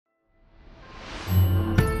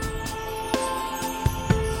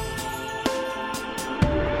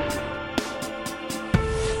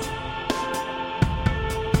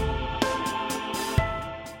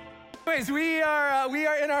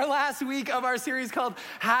week of our series called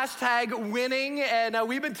 #Winning. And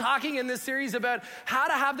we've been talking in this series about how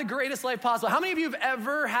to have the greatest life possible. How many of you have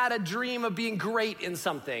ever had a dream of being great in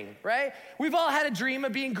something, right? We've all had a dream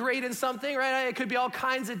of being great in something, right? It could be all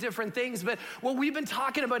kinds of different things. But what we've been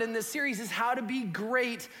talking about in this series is how to be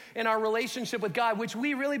great in our relationship with God, which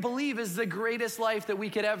we really believe is the greatest life that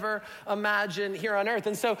we could ever imagine here on earth.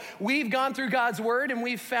 And so we've gone through God's word and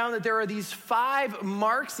we've found that there are these 5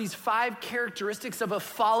 marks, these 5 characteristics of a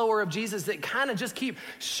follower of Jesus that kind of just keep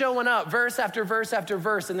showing up verse after verse after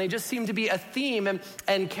verse. And they just seem to be a theme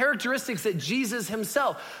and characteristics that Jesus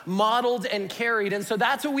himself modeled and carried. And so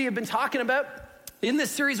that's what we have been talking about. In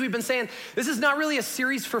this series, we've been saying, this is not really a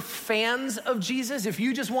series for fans of Jesus. If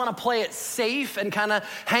you just want to play it safe and kind of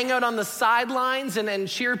hang out on the sidelines and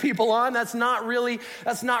cheer people on, that's not really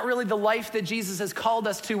the life that Jesus has called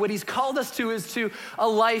us to. What he's called us to is to a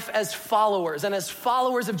life as followers. And as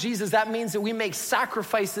followers of Jesus, that means that we make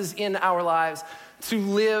sacrifices in our lives to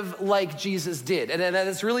live like Jesus did. And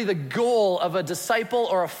that's really the goal of a disciple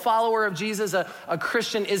or a follower of Jesus, a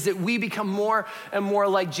Christian, is that we become more and more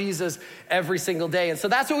like Jesus every single day. And so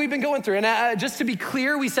that's what we've been going through. And just to be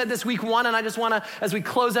clear, we said this week 1, and I just want to, as we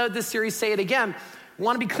close out this series, say it again. I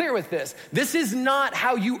want to be clear with this. This is not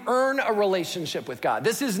how you earn a relationship with God.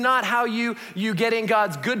 This is not how you get in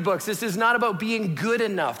God's good books. This is not about being good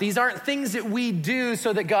enough. These aren't things that we do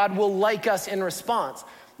so that God will like us in response.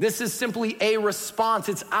 This is simply a response.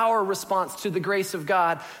 It's our response to the grace of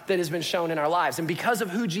God that has been shown in our lives. And because of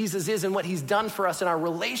who Jesus is and what he's done for us in our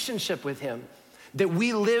relationship with him, that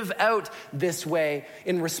we live out this way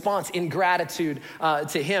in response, in gratitude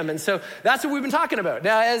to him. And so that's what we've been talking about.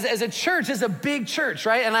 Now, as a church, as a big church,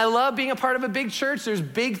 right? And I love being a part of a big church. There's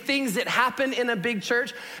big things that happen in a big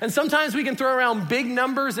church. And sometimes we can throw around big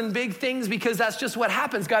numbers and big things because that's just what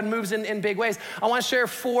happens. God moves in big ways. I want to share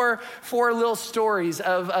four little stories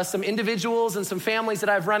of some individuals and some families that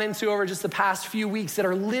I've run into over just the past few weeks that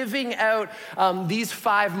are living out these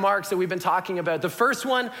 5 marks that we've been talking about. The first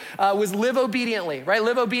one was live obediently. Right?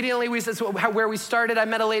 Live obediently. That's where we started. I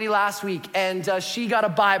met a lady last week and she got a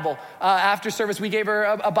Bible. After service, we gave her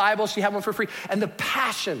a Bible. She had one for free. And the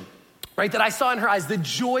passion, right, that I saw in her eyes, the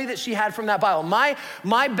joy that she had from that Bible.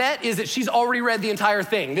 My bet is that she's already read the entire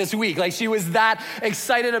thing this week. Like she was that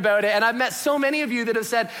excited about it. And I've met so many of you that have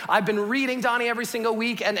said, I've been reading Donnie every single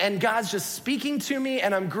week and God's just speaking to me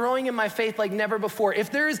and I'm growing in my faith like never before.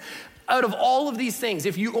 If there's out of all of these things,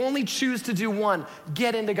 if you only choose to do one,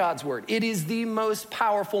 get into God's word. It is the most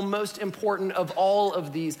powerful, most important of all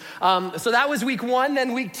of these. So that was week 1.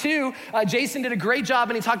 Then week 2, Jason did a great job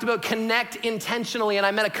and he talked about connect intentionally. And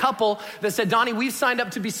I met a couple that said, Donnie, we've signed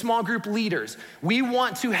up to be small group leaders. We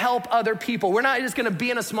want to help other people. We're not just going to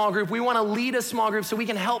be in a small group. We want to lead a small group so we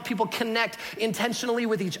can help people connect intentionally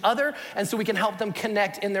with each other and so we can help them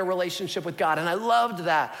connect in their relationship with God. And I loved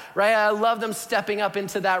that, right? I love them stepping up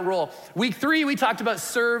into that role. Week 3, we talked about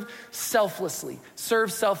serve selflessly.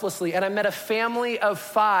 Serve selflessly. And I met a family of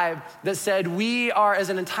 5 that said, we are, as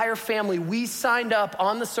an entire family, we signed up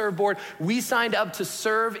on the serve board. We signed up to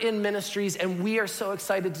serve in ministries, and we are so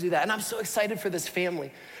excited to do that. And I'm so excited for this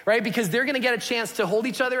family, right? Because they're going to get a chance to hold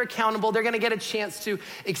each other accountable. They're going to get a chance to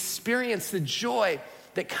experience the joy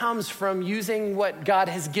that comes from using what God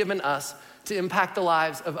has given us to impact the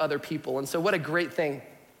lives of other people. And so what a great thing.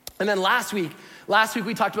 And then last week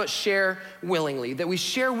we talked about share willingly, that we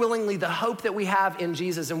share willingly the hope that we have in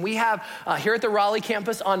Jesus. And we have here at the Raleigh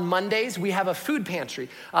campus on Mondays, we have a food pantry.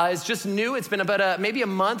 It's just new. It's been about maybe a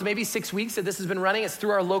month, maybe 6 weeks that this has been running. It's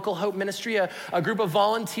through our local Hope Ministry, a group of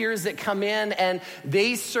volunteers that come in and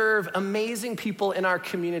they serve amazing people in our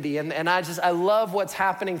community. And I love what's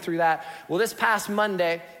happening through that. Well, this past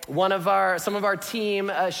Monday, some of our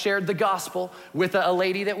team shared the gospel with a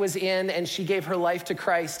lady that was in, and she gave her life to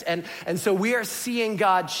Christ. And so we are seeing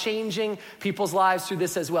God changing people's lives through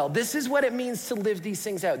this as well. This is what it means to live these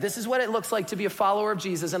things out. This is what it looks like to be a follower of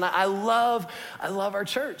Jesus. And I love our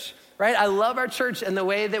church, right? I love our church and the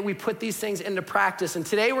way that we put these things into practice. And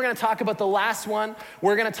today we're going to talk about the last one.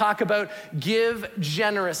 We're going to talk about give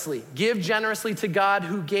generously. Give generously to God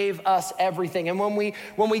who gave us everything. And when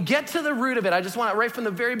we get to the root of it, I just want to, right from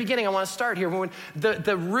the very beginning, I want to start here. When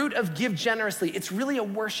the root of give generously, it's really a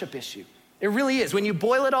worship issue. It really is. When you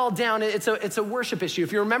boil it all down, it's a worship issue.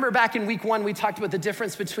 If you remember back in week 1, we talked about the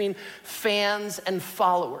difference between fans and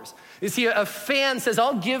followers. You see, a fan says,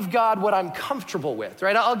 I'll give God what I'm comfortable with,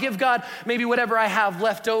 right? I'll give God maybe whatever I have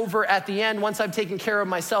left over at the end once I've taken care of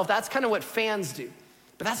myself. That's kind of what fans do.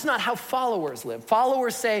 But that's not how followers live.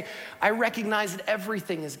 Followers say, I recognize that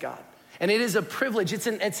everything is God. And it is a privilege. It's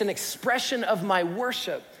an expression of my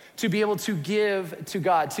worship to be able to give to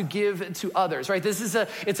God, to give to others, right?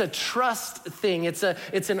 It's a trust thing. It's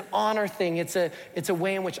an honor thing. It's a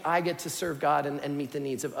way in which I get to serve God and meet the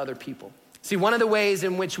needs of other people. See, one of the ways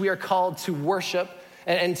in which we are called to worship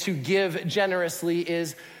and to give generously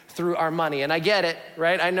is through our money. And I get it,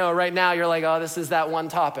 right? I know right now you're like, oh, this is that one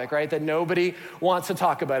topic, right? That nobody wants to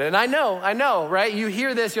talk about it. And I know, right? You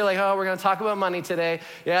hear this, you're like, oh, we're gonna talk about money today.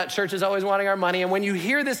 Yeah, church is always wanting our money. And when you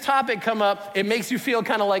hear this topic come up, it makes you feel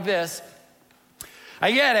kind of like this.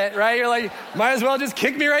 I get it, right? You're like, might as well just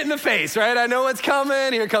kick me right in the face, right? I know what's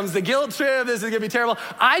coming. Here comes the guilt trip. This is gonna be terrible.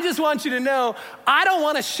 I just want you to know, I don't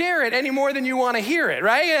wanna share it any more than you wanna hear it,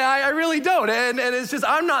 right? I really don't. And it's just,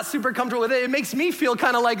 I'm not super comfortable with it. It makes me feel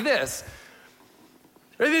kind of like this.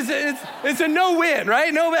 It's a no-win,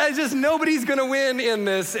 right? Nobody's gonna win in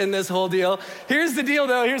this whole deal. Here's the deal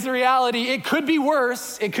though, here's the reality. It could be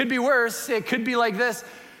worse. It could be worse. It could be like this.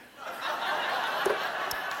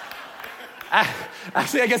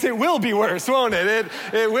 Actually, I guess it will be worse, won't it?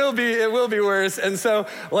 It will be worse. And so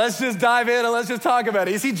let's just dive in and let's just talk about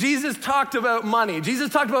it. You see, Jesus talked about money. Jesus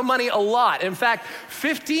talked about money a lot. In fact,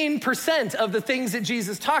 15% of the things that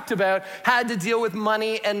Jesus talked about had to deal with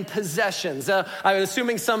money and possessions. I'm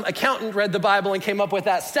assuming some accountant read the Bible and came up with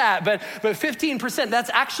that stat, but 15%,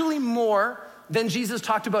 that's actually more than Jesus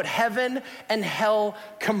talked about heaven and hell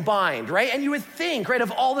combined, right? And you would think, right, of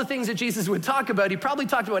all the things that Jesus would talk about, he probably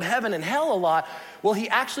talked about heaven and hell a lot. Well, he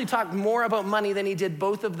actually talked more about money than he did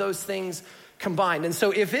both of those things combined. And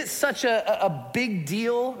so if it's such a big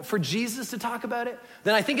deal for Jesus to talk about it,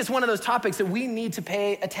 then I think it's one of those topics that we need to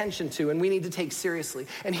pay attention to and we need to take seriously.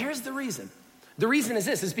 And here's the reason. The reason is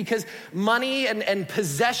this, is because money and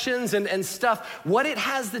possessions and stuff, what it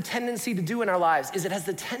has the tendency to do in our lives is it has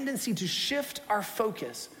the tendency to shift our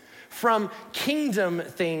focus from kingdom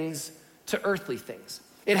things to earthly things.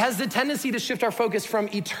 It has the tendency to shift our focus from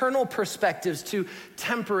eternal perspectives to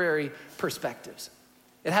temporary perspectives.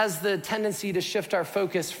 It has the tendency to shift our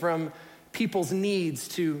focus from people's needs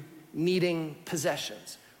to needing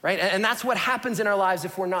possessions. Right? And that's what happens in our lives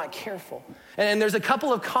if we're not careful. And there's a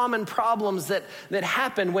couple of common problems that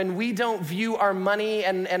happen when we don't view our money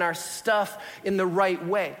and our stuff in the right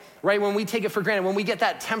way, right? When we take it for granted, when we get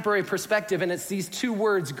that temporary perspective, and it's these two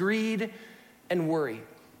words, greed and worry.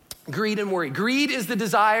 Greed and worry. Greed is the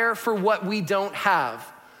desire for what we don't have.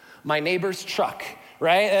 My neighbor's truck,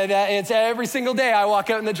 right? And it's every single day I walk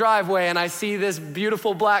out in the driveway and I see this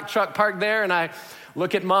beautiful black truck parked there and I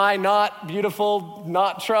look at my not beautiful,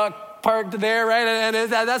 not truck parked there, right? And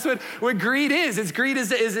that's what greed is. Greed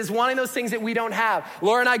is wanting those things that we don't have.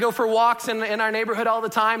 Laura and I go for walks in our neighborhood all the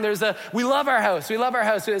time. We love our house. We love our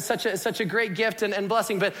house. It's such a great gift and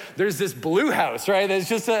blessing. But there's this blue house, right? That's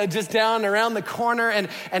just down around the corner, and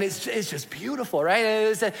it's just beautiful,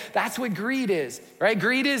 right? That's what greed is, right?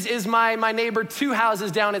 Greed is my neighbor 2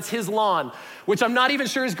 houses down. It's his lawn, which I'm not even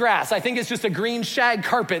sure is grass. I think it's just a green shag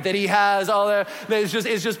carpet that he has all there.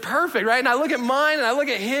 It's just perfect, right? And I look at mine and I look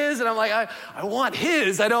at his and I'm like, I want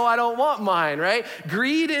his. I don't want mine, right?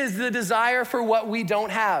 Greed is the desire for what we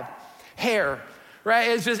don't have. Hair,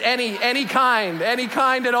 right? It's just any kind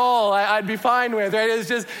at all I'd be fine with, right? It's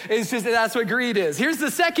just that's what greed is. Here's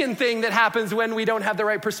the second thing that happens when we don't have the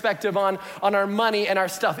right perspective on our money and our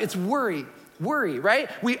stuff. It's worry. Worry, right?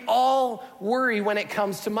 We all worry when it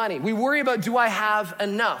comes to money. We worry about, do I have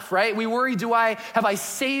enough, right? We worry, have I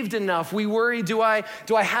saved enough? We worry, do I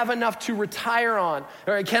have enough to retire on?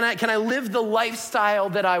 Or can I live the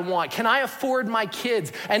lifestyle that I want? Can I afford my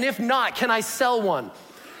kids? And if not, can I sell one?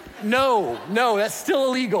 No, that's still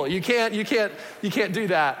illegal. You can't do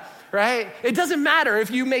that, right? It doesn't matter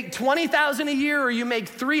if you make $20,000 a year or you make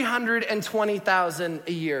 $320,000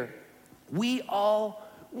 a year. We all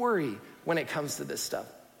worry when it comes to this stuff.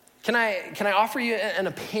 Can I offer you an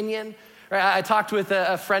opinion? Right, I talked with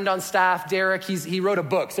a friend on staff, Derek. He wrote a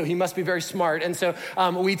book, so he must be very smart. And so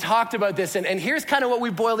we talked about this, and here's kind of what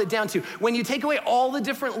we boiled it down to. When you take away all the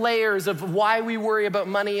different layers of why we worry about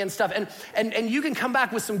money and stuff, and you can come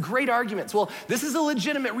back with some great arguments. Well, this is a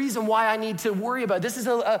legitimate reason why I need to worry about it. This is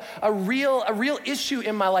a real issue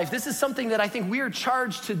in my life. This is something that I think we are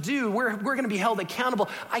charged to do. We're going to be held accountable.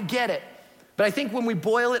 I get it. But I think when we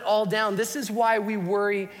boil it all down, this is why we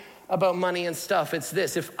worry about money and stuff. It's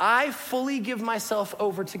this: if I fully give myself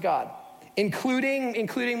over to God,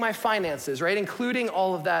 including my finances, right? Including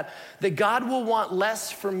all of that God will want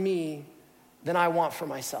less for me than I want for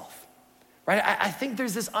myself, right? I think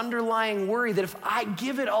there's this underlying worry that if I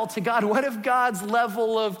give it all to God, what if God's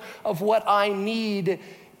level of what I need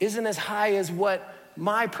isn't as high as what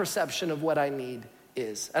my perception of what I need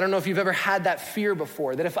is? I don't know if you've ever had that fear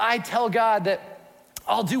before, that if I tell God that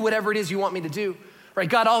I'll do whatever it is you want me to do, right?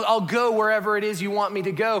 God, I'll go wherever it is you want me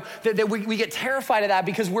to go. That we get terrified of that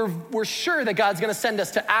because we're sure that God's gonna send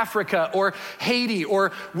us to Africa or Haiti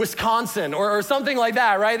or Wisconsin or something like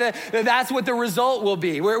that, right? That's what the result will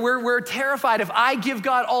be. We're terrified. If I give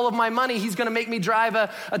God all of my money, he's gonna make me drive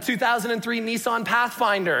a 2003 Nissan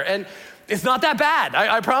Pathfinder. And it's not that bad.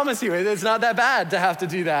 I promise you, it's not that bad to have to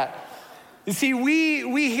do that. You see,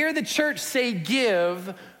 we hear the church say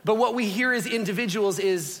give, but what we hear as individuals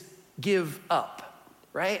is give up.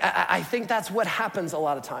 Right? I think that's what happens a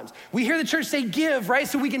lot of times. We hear the church say give, right?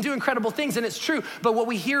 So we can do incredible things, and it's true. But what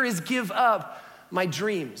we hear is give up my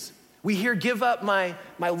dreams. We hear give up my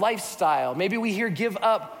lifestyle. Maybe we hear give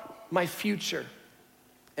up my future.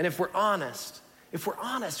 And if we're honest,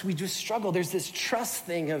 we just struggle. There's this trust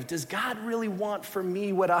thing of, does God really want for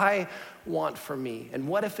me what I want for me? And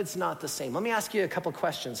what if it's not the same? Let me ask you a couple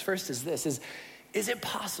questions. First is this, is it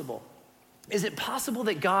possible? Is it possible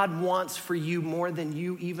that God wants for you more than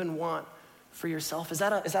you even want for yourself? Is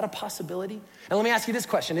that a possibility? And let me ask you this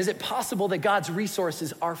question. Is it possible that God's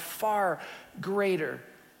resources are far greater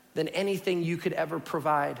than anything you could ever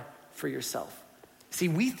provide for yourself? See,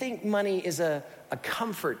 we think money is a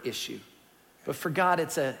comfort issue, but for God,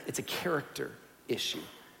 it's a character issue.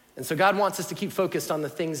 And so God wants us to keep focused on the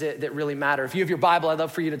things that really matter. If you have your Bible, I'd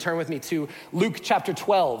love for you to turn with me to Luke chapter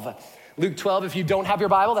 12. Luke 12, if you don't have your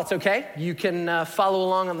Bible, that's okay. You can follow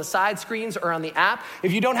along on the side screens or on the app.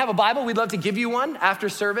 If you don't have a Bible, we'd love to give you one after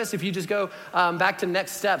service. If you just go back to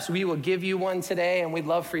Next Steps, we will give you one today, and we'd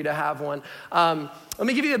love for you to have one. Let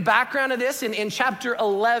me give you the background of this. In chapter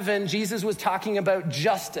 11, Jesus was talking about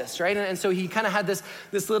justice, right? And so he kind of had this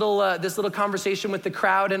little conversation with the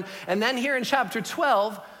crowd. And then here in chapter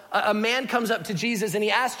 12, a man comes up to Jesus and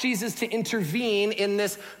he asks Jesus to intervene in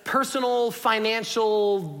this personal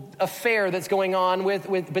financial affair that's going on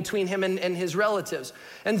between him and his relatives.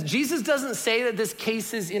 And Jesus doesn't say that this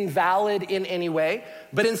case is invalid in any way,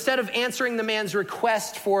 but instead of answering the man's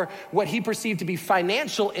request for what he perceived to be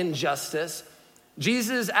financial injustice,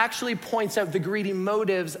 Jesus actually points out the greedy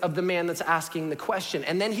motives of the man that's asking the question.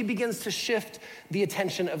 And then he begins to shift the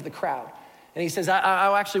attention of the crowd. And he says,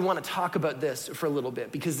 I actually want to talk about this for a little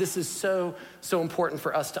bit because this is so important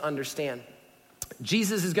for us to understand.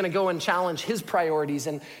 Jesus is going to go and challenge his priorities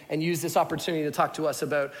and use this opportunity to talk to us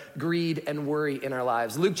about greed and worry in our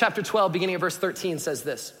lives. Luke chapter 12, beginning of verse 13 says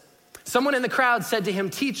this. Someone in the crowd said to him,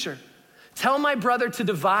 "Teacher, tell my brother to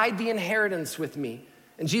divide the inheritance with me."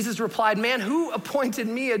 And Jesus replied, "Man, who appointed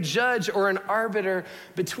me a judge or an arbiter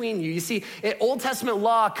between you?" You see, Old Testament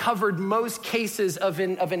law covered most cases of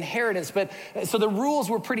inheritance, but so the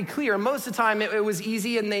rules were pretty clear. Most of the time it was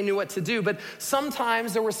easy and they knew what to do, but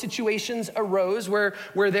sometimes there were situations arose where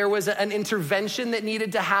there was an intervention that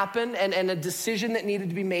needed to happen and a decision that needed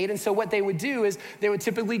to be made. And so what they would do is they would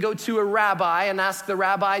typically go to a rabbi and ask the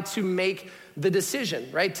rabbi to make the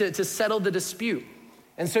decision, right, to settle the dispute.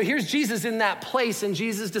 And so here's Jesus in that place, and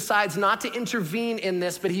Jesus decides not to intervene in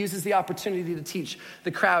this, but he uses the opportunity to teach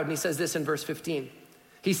the crowd. And he says this in verse 15.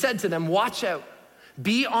 He said to them, "Watch out,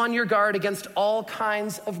 be on your guard against all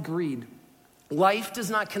kinds of greed. Life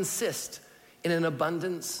does not consist in an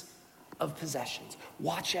abundance of possessions."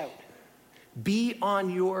 Watch out. Be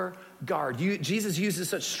on your guard. Jesus uses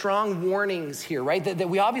such strong warnings here, right? That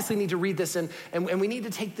we obviously need to read this and we need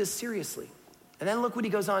to take this seriously. And then look what he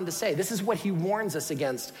goes on to say. This is what he warns us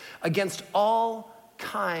against all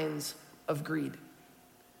kinds of greed.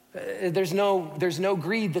 There's no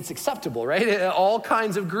greed that's acceptable, right? All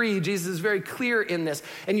kinds of greed. Jesus is very clear in this.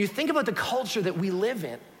 And you think about the culture that we live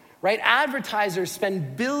in, right? Advertisers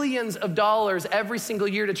spend billions of dollars every single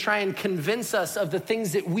year to try and convince us of the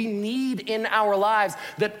things that we need in our lives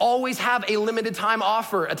that always have a limited time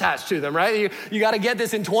offer attached to them, right? You got to get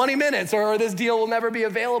this in 20 minutes or this deal will never be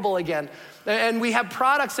available again. And we have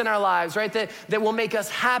products in our lives, right, that will make us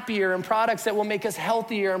happier, and products that will make us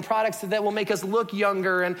healthier, and products that will make us look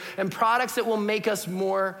younger, and products that will make us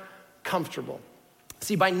more comfortable.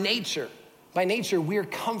 See, by nature, we're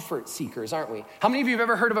comfort seekers, aren't we? How many of you have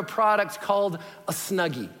ever heard of a product called a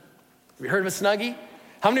Snuggie? Have you heard of a Snuggie?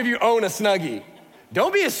 How many of you own a Snuggie?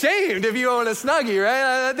 Don't be ashamed if you own a Snuggie,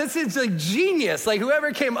 right? This is like genius. Like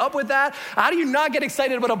whoever came up with that, how do you not get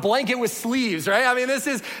excited about a blanket with sleeves, right? I mean, it's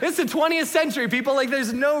the 20th century, people. Like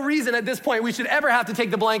there's no reason at this point we should ever have to take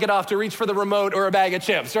the blanket off to reach for the remote or a bag of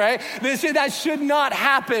chips, right? That should not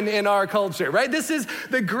happen in our culture, right? This is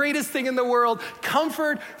the greatest thing in the world.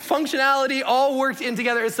 Comfort, functionality, all worked in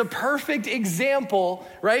together. It's a perfect example,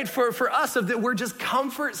 right, for us of that we're just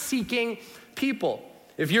comfort-seeking people.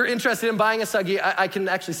 If you're interested in buying a Suggie, I can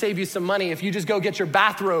actually save you some money if you just go get your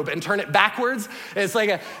bathrobe and turn it backwards. It's like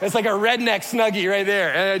a redneck Snuggie right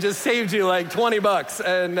there, and it just saved you like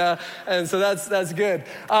 $20, and so that's good.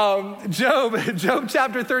 Job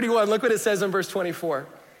chapter 31. Look what it says in verse 24.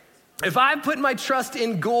 If I've put my trust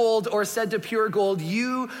in gold or said to pure gold,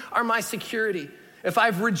 you are my security. If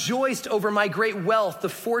I've rejoiced over my great wealth, the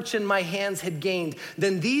fortune my hands had gained,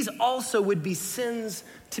 then these also would be sins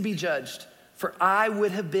to be judged. For I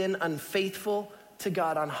would have been unfaithful to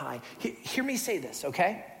God on high. Hear me say this,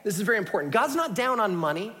 okay? This is very important. God's not down on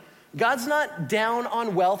money. God's not down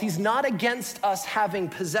on wealth. He's not against us having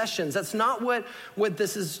possessions. That's not what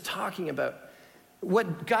this is talking about.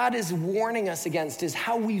 What God is warning us against is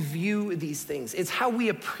how we view these things. It's how we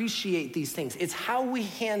appreciate these things. It's how we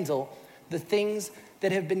handle the things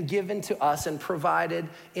that have been given to us and provided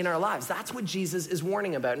in our lives. That's what Jesus is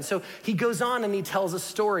warning about. And so he goes on and he tells a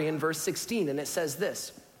story in verse 16, and it says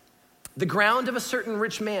this: the ground of a certain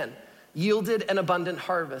rich man yielded an abundant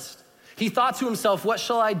harvest. He thought to himself, what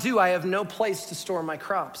shall I do? I have no place to store my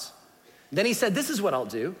crops. Then he said, this is what I'll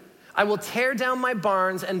do. I will tear down my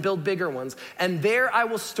barns and build bigger ones, and there I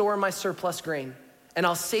will store my surplus grain. And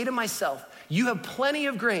I'll say to myself, you have plenty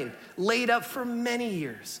of grain laid up for many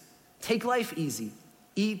years. Take life easy.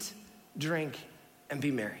 Eat, drink, and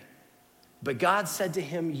be merry. But God said to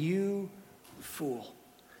him, you fool,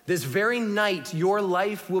 this very night your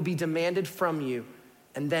life will be demanded from you,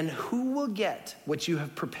 and then who will get what you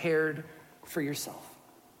have prepared for yourself?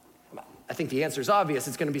 I think the answer is obvious.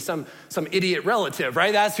 It's gonna be some idiot relative,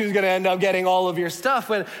 right? That's who's gonna end up getting all of your stuff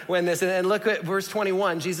when this, and look at verse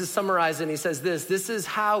 21. Jesus summarized it and he says this is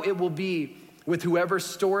how it will be with whoever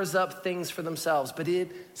stores up things for themselves, but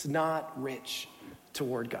it is not rich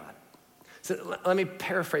toward God. So let me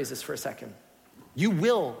paraphrase this for a second. You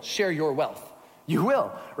will share your wealth. You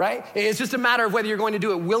will, right? It's just a matter of whether you're going to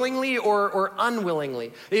do it willingly or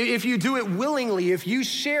unwillingly. If you do it willingly, if you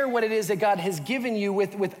share what it is that God has given you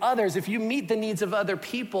with others, if you meet the needs of other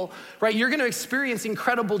people, right, you're going to experience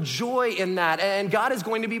incredible joy in that, and God is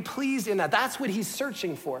going to be pleased in that. That's what he's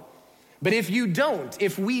searching for. But if you don't,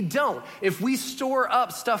 if we store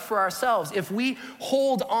up stuff for ourselves, if we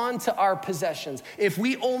hold on to our possessions, if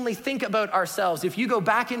we only think about ourselves, if you go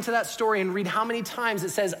back into that story and read how many times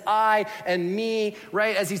it says I and me,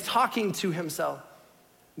 right, as he's talking to himself,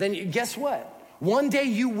 then guess what? One day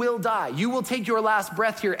you will die. You will take your last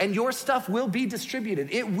breath here, and your stuff will be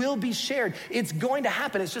distributed. It will be shared. It's going to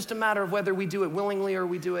happen. It's just a matter of whether we do it willingly or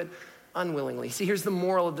we do it unwillingly. See, here's the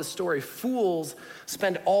moral of the story. Fools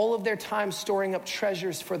spend all of their time storing up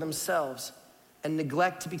treasures for themselves and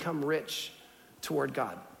neglect to become rich toward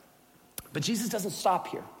God. But Jesus doesn't stop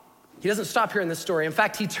here. He doesn't stop here in this story. In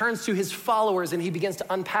fact, he turns to his followers and he begins to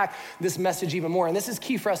unpack this message even more. And this is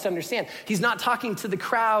key for us to understand. He's not talking to the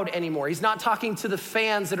crowd anymore. He's not talking to the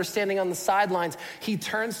fans that are standing on the sidelines. He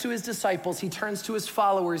turns to his disciples. He turns to his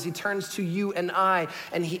followers. He turns to you and I,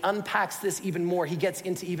 and he unpacks this even more. He gets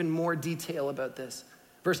into even more detail about this.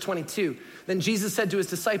 Verse 22, then Jesus said to his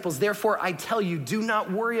disciples, therefore I tell you, do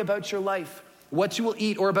not worry about your life, what you will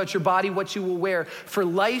eat, or about your body, what you will wear. For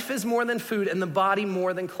life is more than food, and the body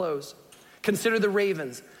more than clothes. Consider the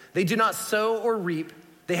ravens. They do not sow or reap.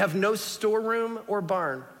 They have no storeroom or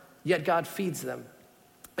barn, yet God feeds them.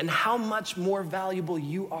 And how much more valuable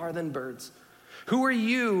you are than birds. Who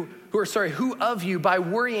of you by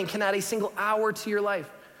worrying can add a single hour to your life?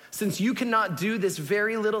 Since you cannot do this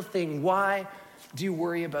very little thing, why do you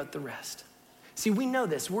worry about the rest? See, we know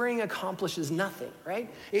this. Worrying accomplishes nothing, right?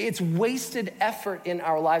 It's wasted effort in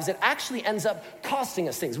our lives that actually ends up costing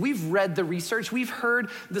us things. We've read the research. We've heard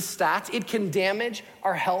the stats. It can damage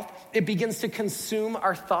our health. It begins to consume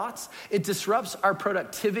our thoughts. It disrupts our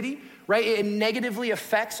productivity, right? It negatively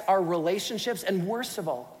affects our relationships. And worst of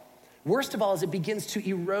all is it begins to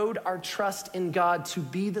erode our trust in God to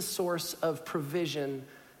be the source of provision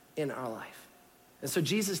in our life. And so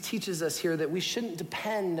Jesus teaches us here that we shouldn't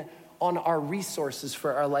depend on our resources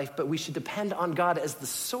for our life, but we should depend on God as the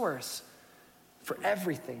source for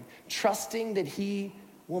everything, trusting that he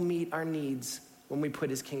will meet our needs when we put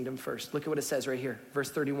his kingdom first. Look at what it says right here, verse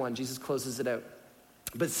 31, Jesus closes it out.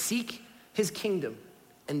 But seek his kingdom,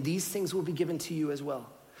 and these things will be given to you as well.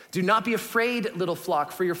 Do not be afraid, little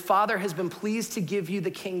flock, for your Father has been pleased to give you the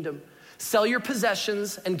kingdom. Sell your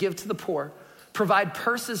possessions and give to the poor. Provide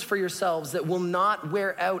purses for yourselves that will not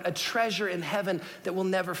wear out, a treasure in heaven that will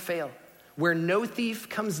never fail, where no thief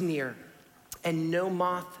comes near and no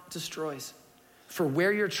moth destroys. For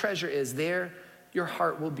where your treasure is, there your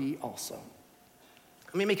heart will be also.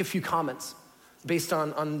 Let me make a few comments based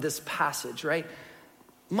on this passage, right?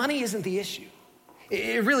 Money isn't the issue.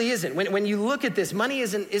 It really isn't. When you look at this, money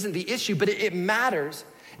isn't the issue, but it matters.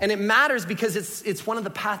 And it matters because it's one of the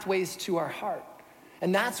pathways to our heart.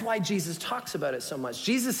 And that's why Jesus talks about it so much.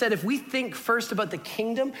 Jesus said if we think first about the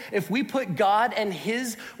kingdom, if we put God and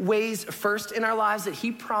his ways first in our lives, that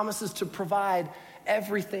he promises to provide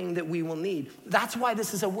everything that we will need. That's why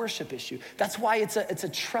this is a worship issue. That's why it's a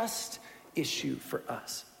trust issue for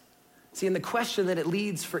us. See, and the question that it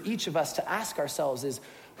leads for each of us to ask ourselves is,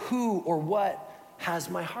 who or what has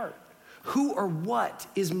my heart? Who or what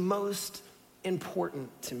is most important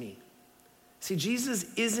to me? See, Jesus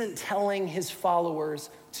isn't telling his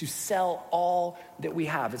followers to sell all that we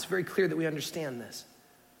have. It's very clear that we understand this.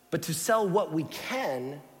 But to sell what we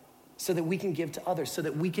can so that we can give to others, so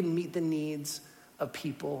that we can meet the needs of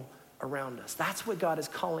people around us. That's what God is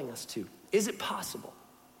calling us to. Is it possible?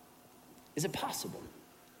 Is it possible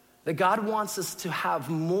that God wants us to have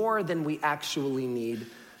more than we actually need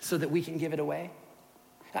so that we can give it away?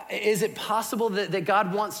 Is it possible that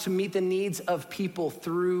God wants to meet the needs of people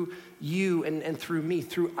through you and through me,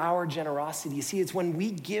 through our generosity? You see, it's when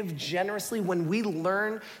we give generously, when we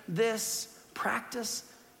learn this practice,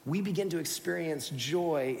 we begin to experience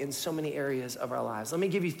joy in so many areas of our lives. Let me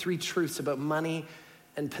give you 3 truths about money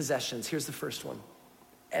and possessions. Here's the first one.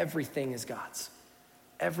 Everything is God's.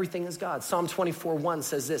 Everything is God's. Psalm 24:1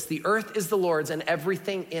 says this: the earth is the Lord's and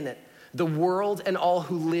everything in it, the world and all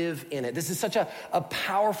who live in it. This is such a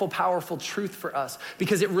powerful, powerful truth for us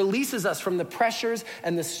because it releases us from the pressures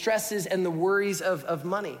and the stresses and the worries of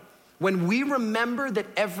money. When we remember that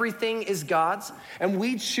everything is God's and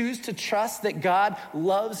we choose to trust that God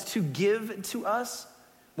loves to give to us,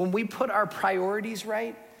 when we put our priorities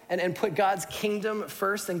right and put God's kingdom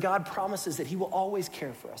first, then God promises that he will always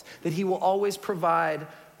care for us, that he will always provide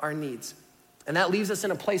our needs. And that leaves us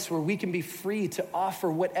in a place where we can be free to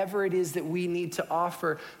offer whatever it is that we need to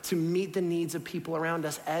offer to meet the needs of people around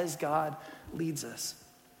us as God leads us.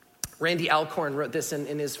 Randy Alcorn wrote this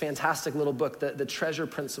in his fantastic little book, The Treasure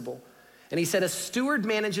Principle. And he said, a steward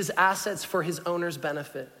manages assets for his owner's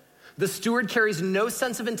benefit. The steward carries no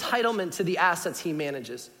sense of entitlement to the assets he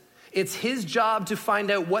manages. It's his job to find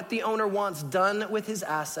out what the owner wants done with his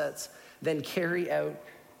assets, then carry out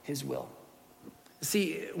his will.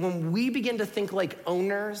 See, when we begin to think like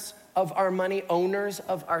owners of our money, owners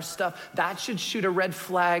of our stuff, that should shoot a red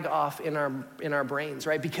flag off in our brains,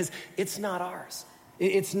 right? Because it's not ours.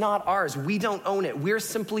 It's not ours. We don't own it. We're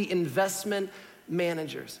simply investment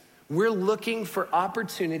managers. We're looking for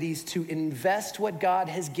opportunities to invest what God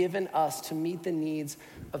has given us to meet the needs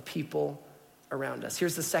of people around us.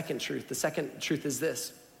 Here's the second truth. The second truth is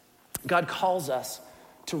this: God calls us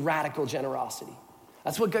to radical generosity.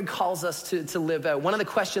 That's what God calls us to live out. One of the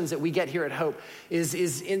questions that we get here at Hope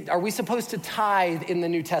is are we supposed to tithe in the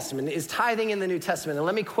New Testament? Is tithing in the New Testament? And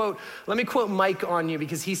let me quote Mike on you,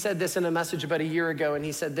 because he said this in a message about a year ago, and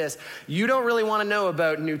he said this: you don't really want to know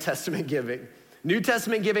about New Testament giving. New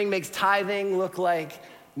Testament giving makes tithing look like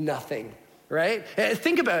nothing, right?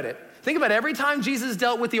 Think about it. Think about it. Every time Jesus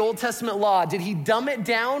dealt with the Old Testament law, did he dumb it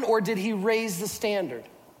down or did he raise the standard?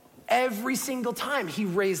 Every single time he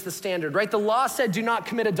raised the standard, right? The law said, do not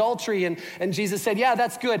commit adultery. And Jesus said, yeah,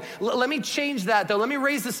 that's good. Let me change that though. Let me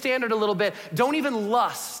raise the standard a little bit. Don't even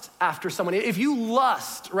lust after someone. If you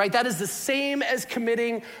lust, right, that is the same as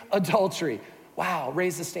committing adultery. Wow,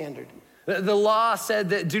 raise the standard. The law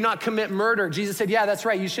said that do not commit murder. Jesus said, yeah, that's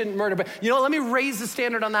right. You shouldn't murder. But you know what? Let me raise the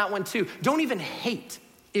standard on that one too. Don't even hate.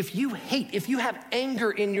 If you have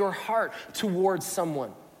anger in your heart towards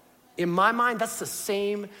someone, in my mind, that's the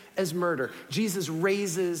same as murder. Jesus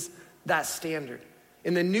raises that standard.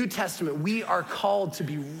 In the New Testament, we are called to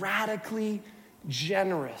be radically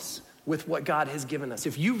generous with what God has given us.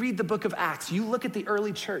 If you read the book of Acts, you look at the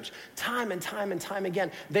early church, time and time and time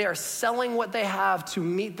again, they are selling what they have to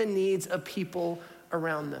meet the needs of people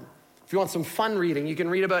around them. If you want some fun reading, you can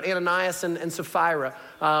read about Ananias and Sapphira.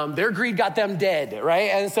 Their greed got them dead, right?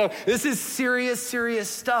 And so this is serious, serious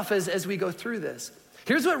stuff as we go through this.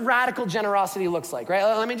 Here's what radical generosity looks like, right?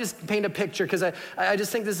 Let me just paint a picture, because I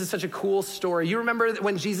just think this is such a cool story. You remember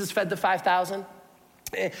when Jesus fed the 5,000?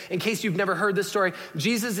 In case you've never heard this story,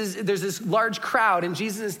 there's this large crowd and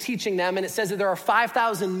Jesus is teaching them, and it says that there are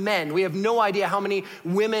 5,000 men. We have no idea how many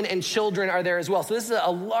women and children are there as well. So this is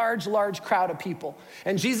a large, large crowd of people.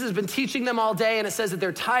 And Jesus has been teaching them all day, and it says that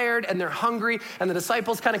they're tired and they're hungry, and the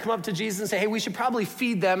disciples kind of come up to Jesus and say, hey, we should probably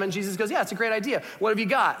feed them. And Jesus goes, yeah, it's a great idea. What have you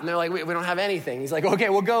got? And they're like, we don't have anything. He's like, okay,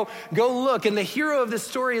 well, go look. And the hero of this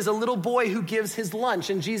story is a little boy who gives his lunch,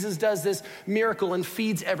 and Jesus does this miracle and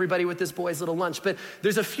feeds everybody with this boy's little lunch. But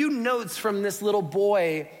there's a few notes from this little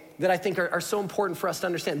boy that I think are so important for us to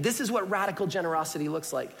understand. This is what radical generosity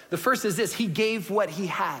looks like. The first is this: he gave what he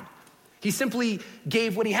had. He simply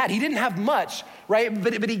gave what he had. He didn't have much, right?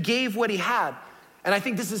 But he gave what he had. And I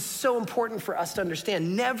think this is so important for us to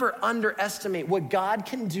understand. Never underestimate what God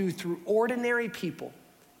can do through ordinary people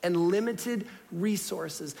and limited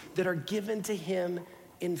resources that are given to him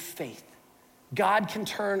in faith. God can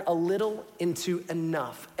turn a little into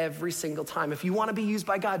enough every single time. If you want to be used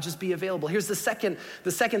by God, just be available. Here's the second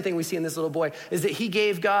thing we see in this little boy is that he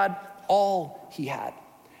gave God all he had.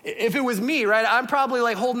 If it was me, right, I'm probably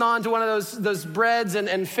like holding on to one of those breads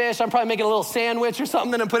and fish. I'm probably making a little sandwich or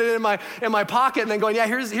something and put it in my pocket and then going, yeah,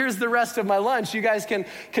 here's the rest of my lunch. You guys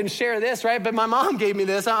can share this, right? But my mom gave me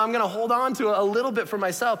this. I'm going to hold on to a little bit for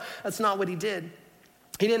myself. That's not what he did.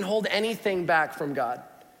 He didn't hold anything back from God.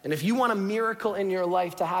 And if you want a miracle in your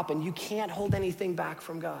life to happen, you can't hold anything back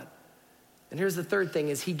from God. And here's the third thing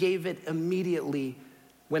is he gave it immediately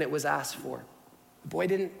when it was asked for. The boy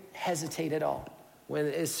didn't hesitate at all.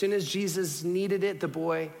 As soon as Jesus needed it, the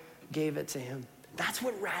boy gave it to him. That's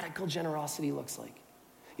what radical generosity looks like.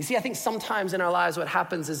 You see, I think sometimes in our lives what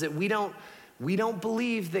happens is that we don't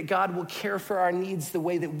believe that God will care for our needs the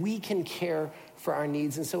way that we can care for our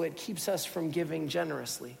needs, and so it keeps us from giving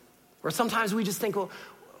generously. Or sometimes we just think, well,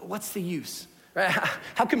 what's the use? Right?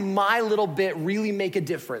 How can my little bit really make a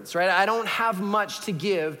difference, right? I don't have much to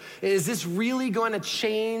give. Is this really going to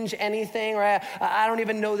change anything, right? I don't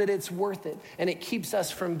even know that it's worth it. And it keeps us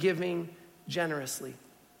from giving generously.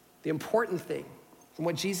 The important thing from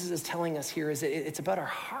what Jesus is telling us here is that it's about our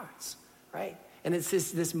hearts, right? And it's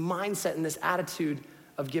this mindset and this attitude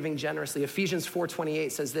of giving generously. Ephesians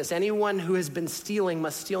 4:28 says this: anyone who has been stealing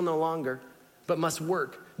must steal no longer, but must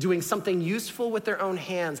work, doing something useful with their own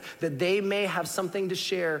hands, that they may have something to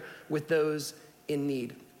share with those in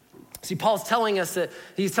need. See, Paul's telling us that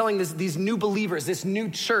he's telling these new believers, this new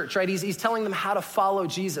church, right? He's telling them how to follow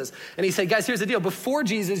Jesus. And he said, guys, here's the deal. Before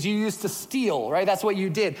Jesus, you used to steal, right? That's what you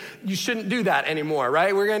did. You shouldn't do that anymore,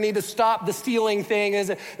 right? We're going to need to stop the stealing thing.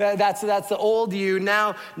 That's the old you.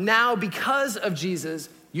 Now, because of Jesus,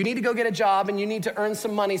 you need to go get a job and you need to earn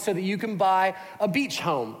some money so that you can buy a beach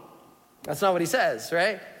home. That's not what he says,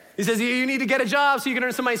 right? He says you need to get a job so you can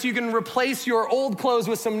earn some money so you can replace your old clothes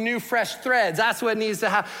with some new fresh threads. That's what needs to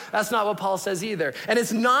happen. That's not what Paul says either. And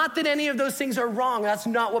it's not that any of those things are wrong. That's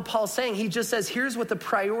not what Paul's saying. He just says, here's what the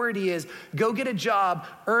priority is. Go get a job,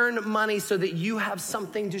 earn money so that you have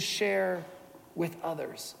something to share with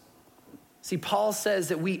others. See, Paul says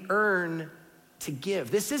that we earn to give.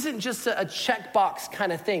 This isn't just a checkbox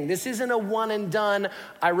kind of thing. This isn't a one and done.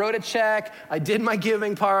 I wrote a check, I did my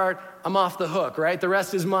giving part, I'm off the hook, right? The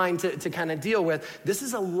rest is mine to kind of deal with. This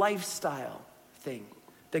is a lifestyle thing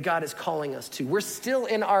that God is calling us to. We're still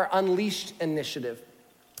in our Unleashed initiative.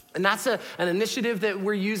 And that's an initiative that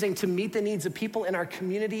we're using to meet the needs of people in our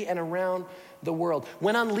community and around the world.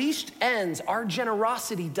 When Unleashed ends, our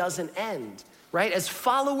generosity doesn't end. Right? As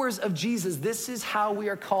followers of Jesus, this is how we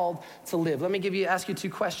are called to live. Let me ask you two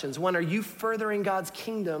questions. One, are you furthering God's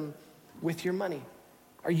kingdom with your money?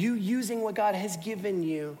 Are you using what God has given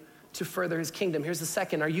you to further his kingdom? Here's the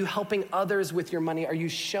second. Are you helping others with your money? Are you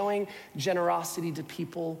showing generosity to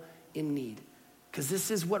people in need? Because this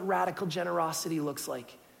is what radical generosity looks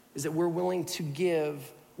like, is that we're willing to give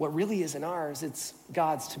what really isn't ours. It's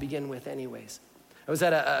God's to begin with anyways. I was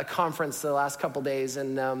at a conference the last couple days,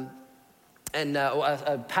 and a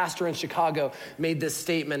pastor in Chicago made this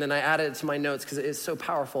statement, and I added it to my notes because it is so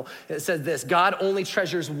powerful. It said this: God only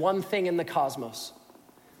treasures one thing in the cosmos: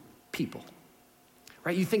 people.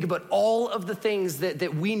 Right? You think about all of the things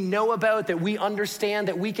that we know about, that we understand,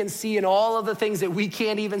 that we can see, and all of the things that we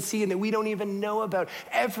can't even see and that we don't even know about.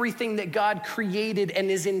 Everything that God created and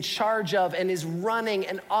is in charge of and is running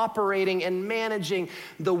and operating and managing,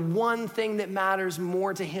 the one thing that matters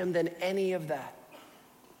more to him than any of that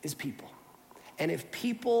is people. And if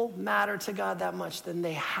people matter to God that much, then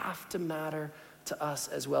they have to matter to us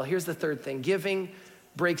as well. Here's the third thing. Giving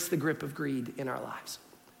breaks the grip of greed in our lives.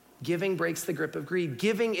 Giving breaks the grip of greed.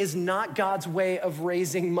 Giving is not God's way of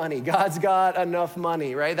raising money. God's got enough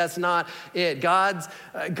money, right? That's not it. God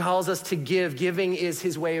calls us to give. Giving is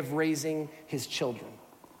his way of raising his children.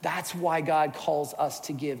 That's why God calls us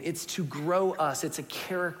to give. It's to grow us. It's a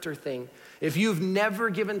character thing. If you've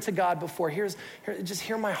never given to God before, just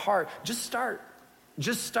hear my heart. Just start.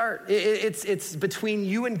 Just start. It's between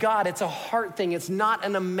you and God. It's a heart thing. It's not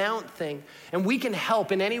an amount thing. And we can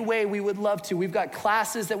help in any way we would love to. We've got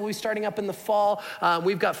classes that we'll be starting up in the fall.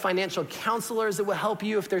 We've got financial counselors that will help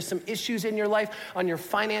you if there's some issues in your life on your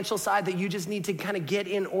financial side that you just need to kind of get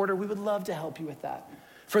in order. We would love to help you with that.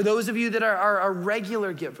 For those of you that are a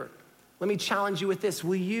regular giver, Let me challenge you with this.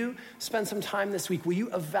 Will you spend some time this week? Will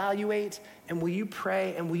you evaluate and will you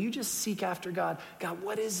pray and will you just seek after God? God,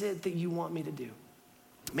 what is it that you want me to do?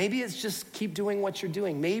 Maybe it's just keep doing what you're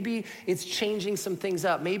doing. Maybe it's changing some things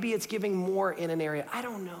up. Maybe it's giving more in an area. I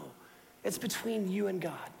don't know. It's between you and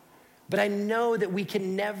God. But I know that we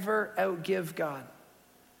can never outgive God.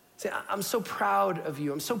 See, I'm so proud of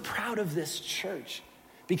you. I'm so proud of this church.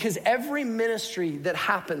 Because every ministry that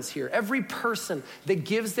happens here, every person that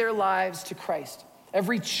gives their lives to Christ,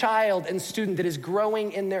 every child and student that is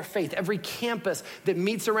growing in their faith, every campus that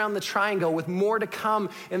meets around the triangle with more to come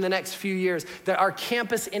in the next few years, that our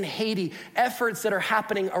campus in Haiti, efforts that are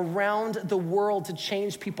happening around the world to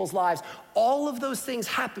change people's lives, all of those things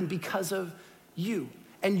happen because of you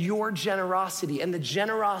and your generosity and the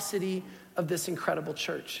generosity of this incredible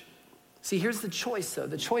church. See, here's the choice though.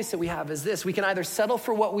 The choice that we have is this. We can either settle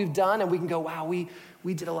for what we've done and we can go, wow, we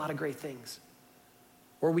did a lot of great things.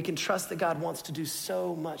 Or we can trust that God wants to do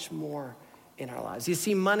so much more in our lives. You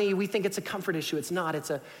see, money, we think it's a comfort issue. It's not.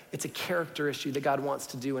 It's a character issue that God wants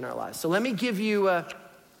to do in our lives. So let me give you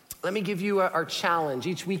our challenge.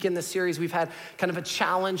 Each week in this series, we've had kind of a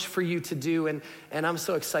challenge for you to do, and I'm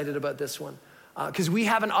so excited about this one. Because we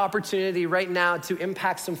have an opportunity right now to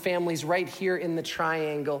impact some families right here in the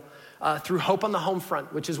Triangle through Hope on the Home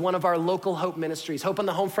Front, which is one of our local Hope ministries. Hope on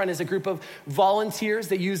the Home Front is a group of volunteers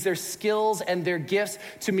that use their skills and their gifts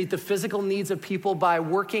to meet the physical needs of people by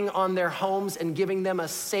working on their homes and giving them a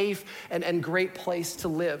safe and great place to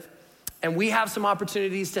live. And we have some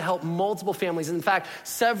opportunities to help multiple families. In fact,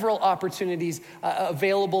 several opportunities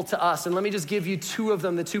available to us. And let me just give you two of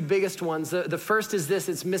them, the two biggest ones. The first is this,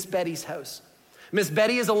 it's Miss Betty's house. Miss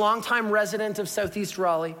Betty is a longtime resident of Southeast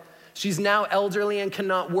Raleigh. She's now elderly and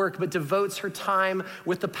cannot work, but devotes her time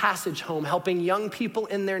with the Passage Home, helping young people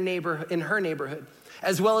in her neighborhood,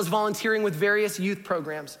 as well as volunteering with various youth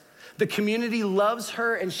programs. The community loves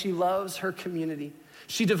her and she loves her community.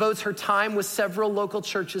 She devotes her time with several local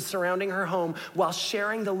churches surrounding her home while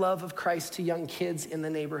sharing the love of Christ to young kids in the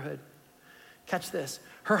neighborhood. Catch this.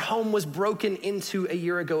 Her home was broken into a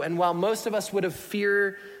year ago, and while most of us would have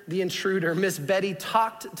feared the intruder, Miss Betty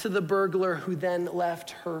talked to the burglar who then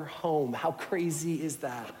left her home. How crazy is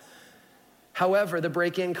that? However, the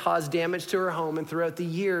break-in caused damage to her home, and throughout the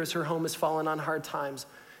years, her home has fallen on hard times,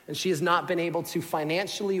 and she has not been able to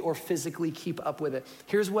financially or physically keep up with it.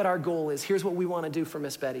 Here's what our goal is. Here's what we want to do for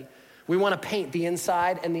Miss Betty. We want to paint the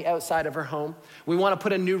inside and the outside of her home. We want to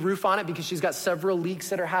put a new roof on it because she's got several leaks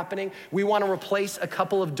that are happening. We want to replace a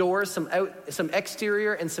couple of doors, some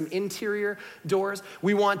exterior and some interior doors.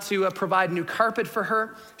 We want to provide new carpet for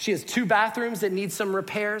her. She has 2 bathrooms that need some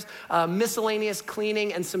repairs, miscellaneous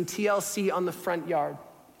cleaning, and some TLC on the front yard.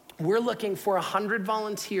 We're looking for 100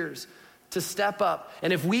 volunteers to step up.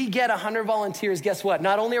 And if we get 100 volunteers, guess what?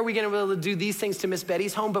 Not only are we going to be able to do these things to Miss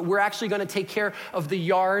Betty's home, but we're actually going to take care of the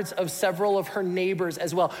yards of several of her neighbors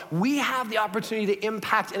as well. We have the opportunity to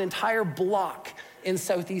impact an entire block in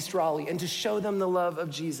Southeast Raleigh and to show them the love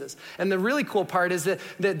of Jesus. And the really cool part is that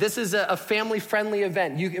this is a family-friendly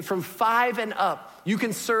event. From 5 and up, you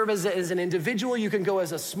can serve as an individual, you can go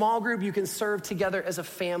as a small group, you can serve together as a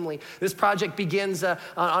family. This project begins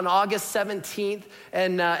on August 17th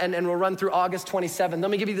and will run through August 27th.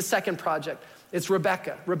 Let me give you the second project. It's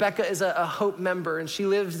Rebecca. Rebecca is a Hope member, and she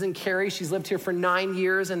lives in Cary. She's lived here for 9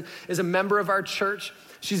 years and is a member of our church.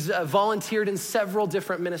 She's volunteered in several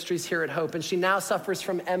different ministries here at Hope, and she now suffers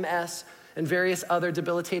from MS and various other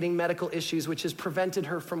debilitating medical issues, which has prevented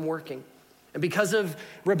her from working. And because of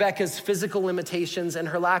Rebecca's physical limitations and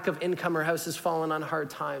her lack of income, her house has fallen on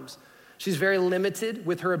hard times. She's very limited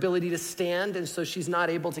with her ability to stand, and so she's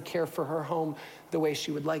not able to care for her home the way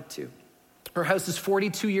she would like to. Her house is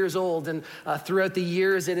 42 years old, and throughout the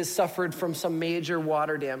years, it has suffered from some major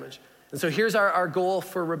water damage. And so here's our goal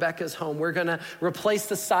for Rebecca's home. We're gonna replace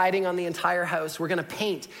the siding on the entire house. We're gonna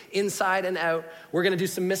paint inside and out. We're gonna do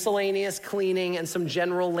some miscellaneous cleaning and some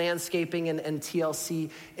general landscaping and TLC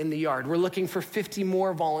in the yard. We're looking for 50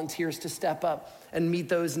 more volunteers to step up and meet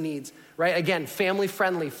those needs, right? Again, family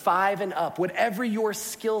friendly, 5 and up, whatever your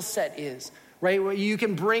skill set is. Right? You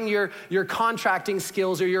can bring your contracting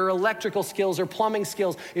skills or your electrical skills or plumbing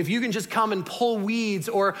skills. If you can just come and pull weeds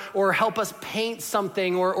or help us paint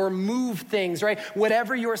something or move things, right?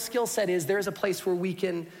 Whatever your skill set is, there's a place where we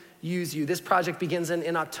can use you. This project begins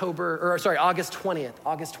in August 20th.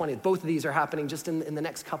 August 20th. Both of these are happening just in the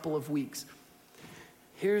next couple of weeks.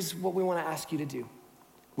 Here's what we want to ask you to do.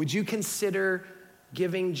 Would you consider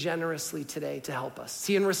giving generously today to help us?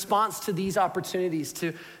 See, in response to these opportunities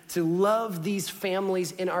to love these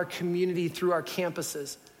families in our community through our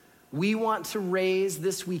campuses, We want to raise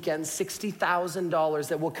this weekend $60,000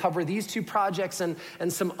 that will cover these two projects and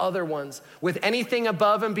some other ones, with anything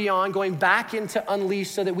above and beyond going back into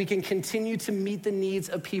Unleash so that we can continue to meet the needs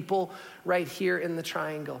of people right here in the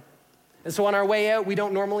Triangle. And so on our way out, we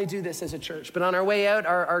don't normally do this as a church, but on our way out,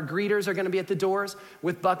 our greeters are gonna be at the doors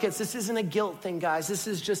with buckets. This isn't a guilt thing, guys. This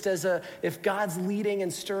is just if God's leading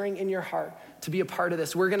and stirring in your heart to be a part of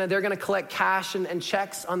this. They're gonna collect cash and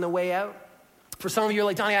checks on the way out. For some of you, you're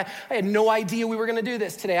like, Donnie, I had no idea we were gonna do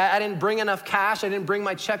this today. I didn't bring enough cash. I didn't bring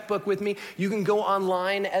my checkbook with me. You can go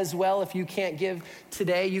online as well. If you can't give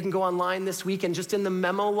today, you can go online this week, and just in the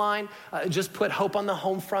memo line, just put Hope on the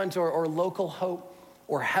Home Front or Local Hope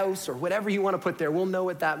or House or whatever you wanna put there. We'll know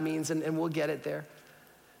what that means and we'll get it there.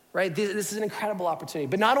 Right? This is an incredible opportunity,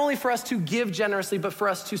 but not only for us to give generously, but for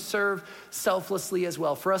us to serve selflessly as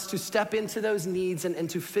well, for us to step into those needs and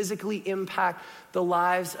to physically impact the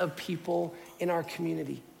lives of people in our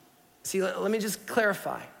community. See, let me just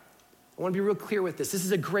clarify. I wanna be real clear with this. This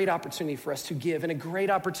is a great opportunity for us to give and a great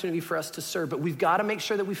opportunity for us to serve, but we've gotta make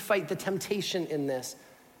sure that we fight the temptation in this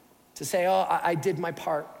to say, oh, I did my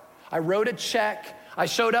part. I wrote a check. I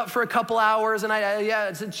showed up for a couple hours and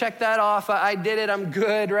to check that off. I did it, I'm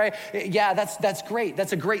good, right? Yeah, that's great.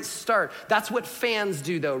 That's a great start. That's what fans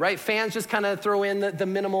do though, right? Fans just kind of throw in the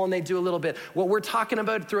minimal and they do a little bit. What we're talking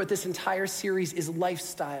about throughout this entire series is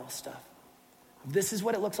lifestyle stuff. This is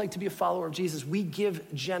what it looks like to be a follower of Jesus. We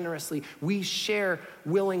give generously. We share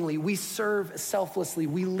willingly. We serve selflessly.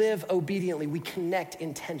 We live obediently. We connect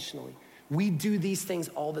intentionally. We do these things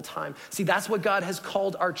all the time. See, that's what God has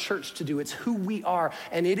called our church to do. It's who we are,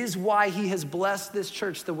 and it is why he has blessed this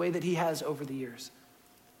church the way that he has over the years.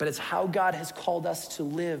 But it's how God has called us to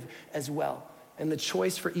live as well. And the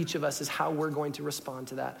choice for each of us is how we're going to respond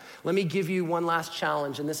to that. Let me give you one last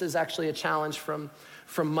challenge, and this is actually a challenge from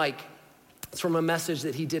Mike. It's from a message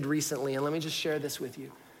that he did recently, and let me just share this with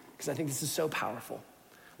you, because I think this is so powerful.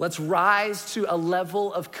 Let's rise to a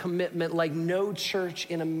level of commitment like no church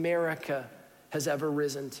in America has ever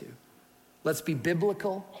risen to. Let's be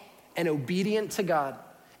biblical and obedient to God,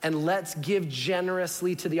 and let's give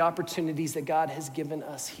generously to the opportunities that God has given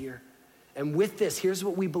us here. And with this, here's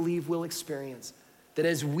what we believe we'll experience. That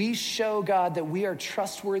as we show God that we are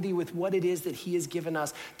trustworthy with what it is that he has given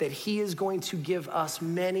us, that he is going to give us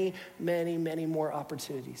many, many, many more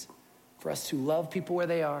opportunities for us to love people where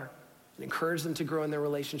they are, and encourage them to grow in their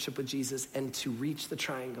relationship with Jesus, and to reach the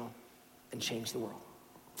Triangle and change the world.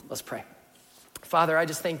 Let's pray. Father, I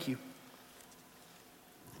just thank you.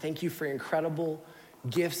 Thank you for incredible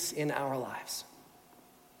gifts in our lives.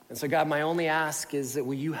 And so God, my only ask is that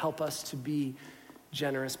will you help us to be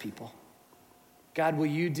generous people? God, will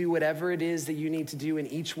you do whatever it is that you need to do in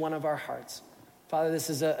each one of our hearts? Father,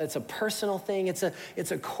 it's a personal thing. It's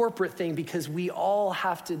a corporate thing, because we all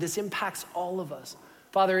have to, this impacts all of us.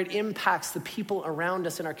 Father, it impacts the people around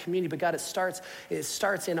us in our community, but God, it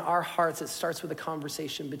starts in our hearts. It starts with a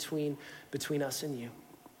conversation between us and you.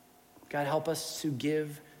 God, help us to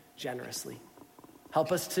give generously.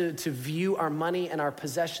 Help us to view our money and our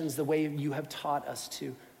possessions the way you have taught us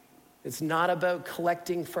to. It's not about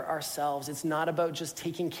collecting for ourselves. It's not about just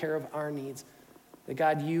taking care of our needs. That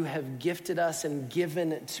God, you have gifted us and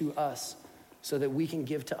given to us so that we can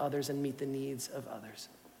give to others and meet the needs of others.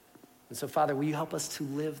 And so, Father, will you help us to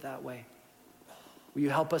live that way? Will you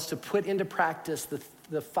help us to put into practice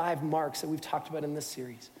the 5 marks that we've talked about in this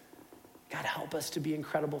series? God, help us to be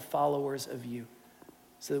incredible followers of you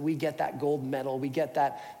so that we get that gold medal, we get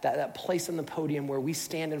that place on the podium where we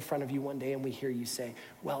stand in front of you one day and we hear you say,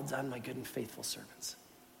 well done, my good and faithful servants.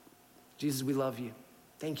 Jesus, we love you.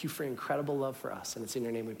 Thank you for your incredible love for us, and it's in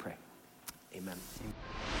your name we pray. Amen.